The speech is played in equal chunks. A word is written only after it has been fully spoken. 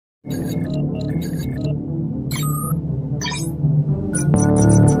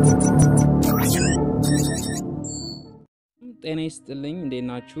ጤና ይስጥልኝ እንዴት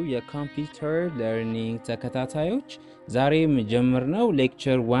ናችሁ የኮምፒውተር ለርኒንግ ተከታታዮች ዛሬ መጀመርነው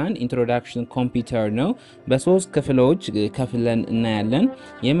ሌክቸር 1 ኢንትሮዳክሽን ኮምፒውተር ነው በሶስት ክፍሎች ከፍለን እናያለን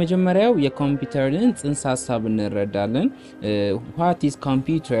የመጀመሪያው የኮምፒውተርን ጽንሰ ሐሳብ እንረዳለን what is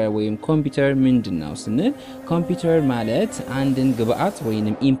computer ወይም ኮምፒውተር ምንድነው ስንል ኮምፒውተር ማለት አንድን ግብአት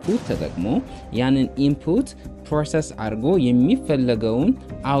ወይንም ኢንፑት ተጠቅሞ ያንን ኢንፑት ፕሮሰስ አድርጎ የሚፈልገውን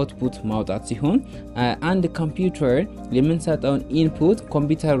አውትፑት ማውጣት ሲሆን አንድ ኮምፒውተር የምንሰጠውን ኢንፑት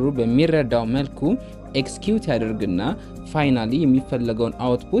ኮምፒውተሩ በሚረዳው መልኩ ኤክስኪዩት ያደርግና ፋይናሊ የሚፈልገውን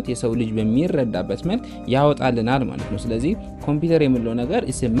አውትፑት የሰው ልጅ በሚረዳበት መልኩ ያወጣልናል ማለት ነው ስለዚህ ኮምፒውተር የሚለው ነገር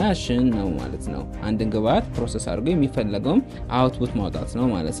is a machine ነው ማለት ነው አንድን ግብአት ፕሮሰስ አድርጎ የሚፈልገውን አውትፑት ማውጣት ነው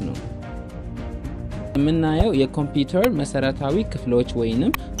ማለት ነው የምናየው የኮምፒውተር መሰረታዊ ክፍሎች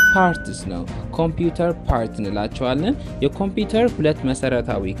ወይንም ፓርትስ ነው ኮምፒውተር ፓርት እንላቸዋለን የኮምፒውተር ሁለት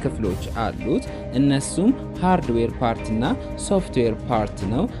መሰረታዊ ክፍሎች አሉት እነሱም ሃርድዌር ፓርት እና ሶፍትዌር ፓርት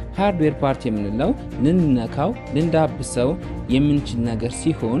ነው ሃርድዌር ፓርት የምንለው ልንነካው ልንዳብሰው የምንችል ነገር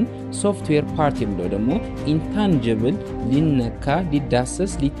ሲሆን ሶፍትዌር ፓርት የምንለው ደግሞ ኢንታንጂብል ሊነካ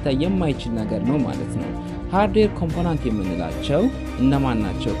ሊዳሰስ ሊታይ የማይችል ነገር ነው ማለት ነው ሃርድዌር ኮምፖነንት የምንላቸው እነማን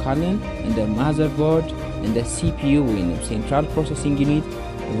ናቸው ካለን እንደ ማዘርቦርድ እንደ CPU ወይንም ሴንትራል ፕሮሰሲንግ ዩኒት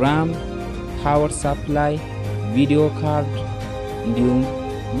RAM ፓወር ሰፕላይ ቪዲዮ ካርድ እንዲሁም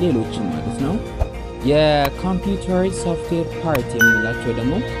ሌሎችም ማለት ነው የኮምፒውተር ሶፍትዌር ፓርት የምንላቸው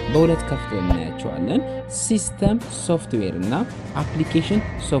ደግሞ በሁለት ከፍለን እናያቸዋለን ሲስተም ሶፍትዌር እና አፕሊኬሽን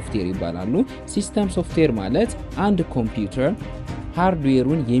ሶፍትዌር ይባላሉ ሲስተም ሶፍትዌር ማለት አንድ ኮምፒውተር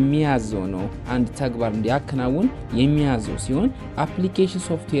ሃርድዌሩን የሚያዘው ነው አንድ ተግባር እንዲያከናውን የሚያዘው ሲሆን አፕሊኬሽን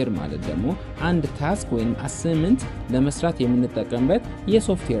ሶፍትዌር ማለት ደግሞ አንድ ታስክ ወይም አሳይንመንት ለመስራት የምንጠቀምበት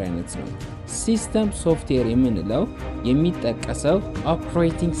የሶፍትዌር አይነት ነው ሲስተም ሶፍትዌር የምንለው የሚጠቀሰው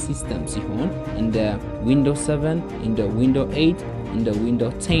ኦፕሬቲንግ ሲስተም ሲሆን እንደ ዊንዶውስ 7 እንደ ዊንዶውስ 8 እንደ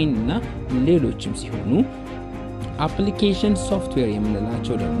ዊንዶውስ 10 እና ሌሎችም ሲሆኑ አፕሊኬሽን ሶፍትዌር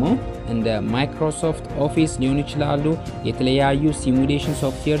የምንላቸው ደግሞ እንደ ማይክሮሶፍት ኦፊስ ሊሆን ይችላሉ የተለያዩ ሲሙሌሽን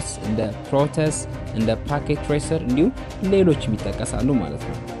ሶፍትዌርስ እንደ ፕሮተስ እንደ ፓኬት ትሬሰር እንዲሁ ሌሎችም ይጠቀሳሉ ማለት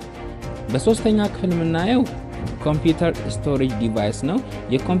ነው በሶስተኛ ክፍል የምናየው ኮምፒውተር ስቶሬጅ ዲቫይስ ነው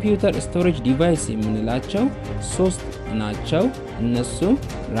የኮምፒውተር ስቶሬጅ ዲቫይስ የምንላቸው ሶስት ናቸው እነሱ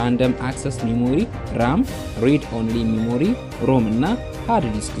ራንደም አክሰስ ሜሞሪ RAM ሪድ ኦንሊ ሜሞሪ ROM እና ሃርድ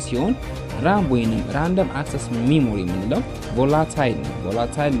ዲስክ ሲሆን RAM ወይንም ራንደም አክሰስ ሜሞሪ የምንለው ቮላታይል ነው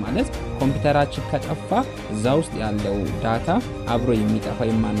ቮላታይል ማለት ኮምፒውተራችን ከጠፋ እዛው ውስጥ ያለው ዳታ አብሮ የሚጠፋ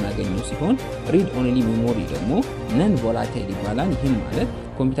የማናገኘው ሲሆን ሪድ ኦንሊ ሜሞሪ ደግሞ ነን ቮላታይል ይባላል ይሄም ማለት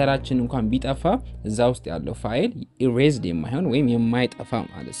ኮምፒውተራችን እንኳን ቢጠፋ እዛው ውስጥ ያለው ፋይል ኢሬዝድ የማይሆን ወይም የማይጠፋ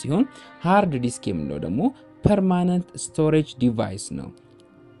ማለት ሲሆን ሃርድ ዲስክ የምንለው ደግሞ ፐርማነንት ስቶሬጅ ዲቫይስ ነው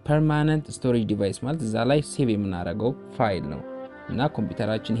ፐርማነንት ስቶሬጅ ዲቫይስ ማለት እዛ ላይ ሴቭ የምናደርገው ፋይል ነው እና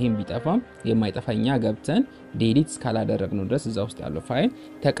ኮምፒውተራችን ይሄን ቢጠፋም የማይጠፋኛ ገብተን ዲሊት እስካላደረግነው ድረስ እዛ ውስጥ ያለው ፋይል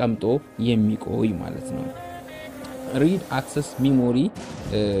ተቀምጦ የሚቆይ ማለት ነው ሪድ አክሰስ ሜሞሪ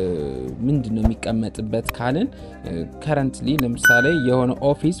ምንድነው የሚቀመጥበት ካልን ከረንትሊ ለምሳሌ የሆነ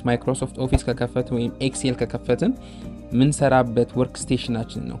ኦፊስ ማይክሮሶፍት ኦፊስ ከከፈትን ወይም ኤክሴል ከከፈትን ምን ሰራበት ወርክ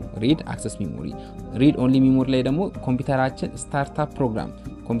ስቴሽናችን ነው ሪድ አክሰስ ሜሞሪ ሪድ ኦንሊ ሜሞሪ ላይ ደግሞ ኮምፒውተራችን ስታርትአፕ ፕሮግራም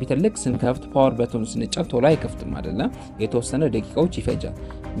ኮምፒውተር ልክ ስንከፍት ፓወር በተን ስንጫን ቶሎ አይከፍትም አይደለ የተወሰነ ደቂቃዎች ይፈጃል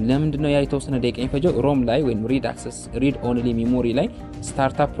ለምንድነው ያ የተወሰነ ደቂቃ ይፈጃው ሮም ላይ ወይም ሪድ አክሰስ ሪድ ኦንሊ ሜሞሪ ላይ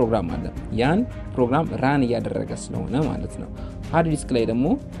ስታርትአፕ ፕሮግራም አለ ያን ፕሮግራም ራን ያደረገ ስለሆነ ማለት ነው ሃርድ ዲስክ ላይ ደግሞ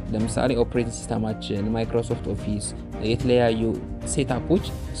ለምሳሌ ኦፕሬቲንግ ሲስተማችን ማይክሮሶፍት ኦፊስ የተለያዩ ሴትአፖች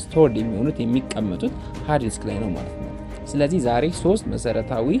ስቶርድ የሚሆኑት የሚቀመጡት ሃርድ ዲስክ ላይ ነው ማለት ነው ስለዚህ ዛሬ ሶስት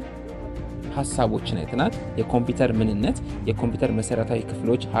መሰረታዊ ሐሳቦችን አይተናል የኮምፒውተር ምንነት የኮምፒውተር መሰረታዊ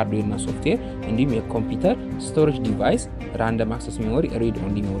ክፍሎች ሃርድዌር እና ሶፍትዌር እንዲሁም የኮምፒውተር ስቶሬጅ ዲቫይስ ራንደም አክሰስ ሜሞሪ ሪድ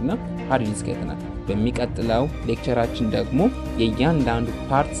ኦንሊ ሜሞሪ እና ሃርድ ዲስክ አይተናል በሚቀጥለው ሌክቸራችን ደግሞ የእያንዳንዱ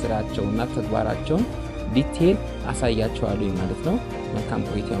ፓርት ስራቸውና ተግባራቸውን ዲቴል አሳያችኋለሁ ማለት ነው መልካም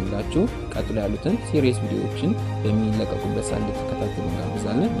ቆይታ ይሁንላችሁ ቀጥሎ ያሉትን ሲሪየስ ቪዲዮዎችን በሚለቀቁበት ሰዓት ተከታተሉ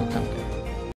እንጋብዛለን መልካም